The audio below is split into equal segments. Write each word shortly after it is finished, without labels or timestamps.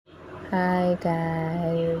Hi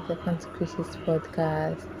guys, welcome to Chris's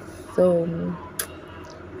podcast. So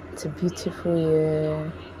it's a beautiful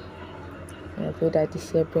year. And I pray that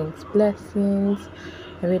this year brings blessings.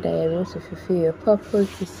 I pray that you're able to fulfill your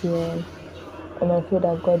purpose this year. And I pray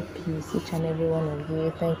that God bless each and every one of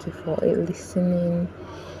you. Thank you for listening.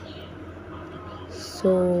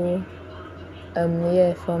 So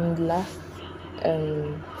yeah, from the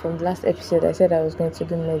last episode I said I was going to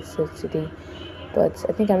do medicine today. But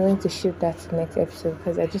I think I'm going to shift that to next episode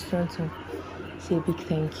because I just want to say a big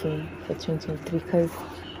thank you for 2023 because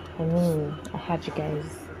I had you guys.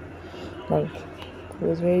 Like, it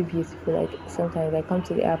was very beautiful. Like, sometimes I come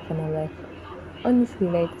to the app and I'm like, honestly,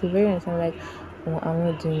 like, to be very honest, I'm like, oh, I'm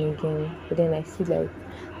not doing it again. But then I see, like,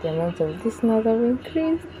 the amount of listeners have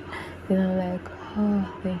increased. Then I'm like,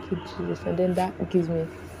 oh, thank you, Jesus. And then that gives me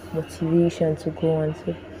motivation to go on.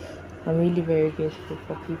 So I'm really very grateful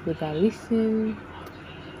for people that listen.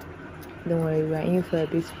 Don't worry, we're in for a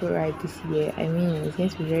beautiful ride this year. It's going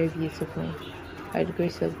to be very beautiful by the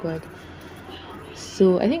grace of God.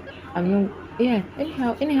 So I think I'm not. Yeah.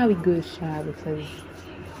 Anyhow it goes, Sha, because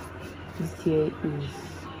this year is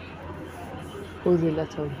holds a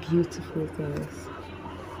lot of beautiful things.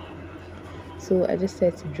 So I just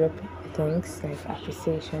said to drop thanks, like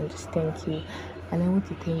appreciation, just thank you, and I want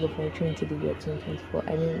to thank God for entering into the year 2024.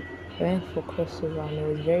 I went for crossover and it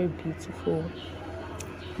was very beautiful.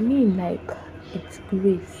 Like, it's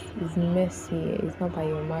grace, it's mercy, it's not by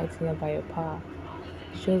your might, it's not by your power.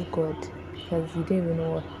 It's just God, because you don't even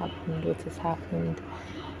know what has happened.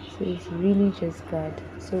 So it's really just God.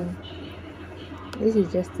 So this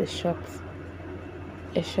is just a short,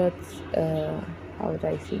 how would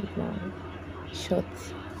I say it now? Short.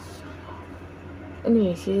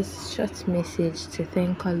 Anyways, it's short message to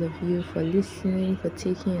thank all of you for listening, for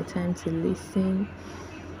taking your time to listen,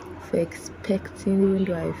 for expecting. Even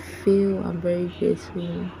though I feel, I'm very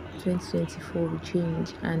grateful. 2024 will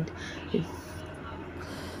change, and it's,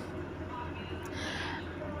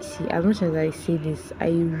 see, as much as I say this, I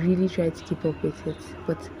really try to keep up with it,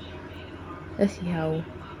 but let's see how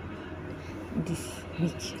this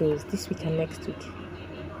week goes. This week and next week.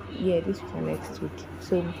 Yeah, this week and next week.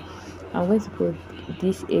 So I'm going to put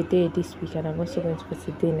this a day this week, and I'm also going to put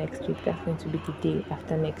a day next week. That's going to be the day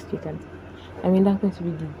after next week, and that's going to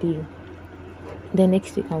be the day. Then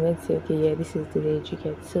next week I'm going to say, okay, yeah, this is the day you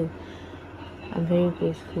get. So I'm very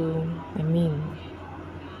grateful.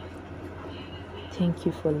 Thank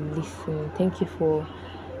you for listening. Thank you for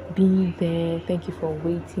being there. Thank you for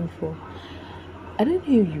waiting for. I don't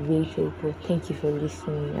know if you waited, but thank you for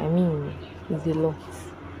listening. It's a lot.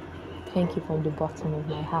 Thank you from the bottom of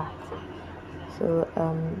my heart. So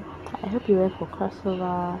I hope you went for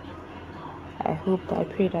crossover. I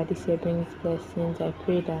pray that this year brings blessings. I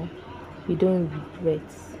pray that you don't regret.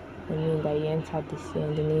 That you entered this year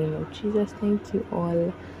in the name of Jesus. Thank you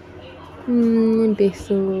all.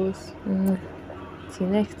 Besos. See you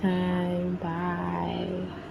next time. Bye.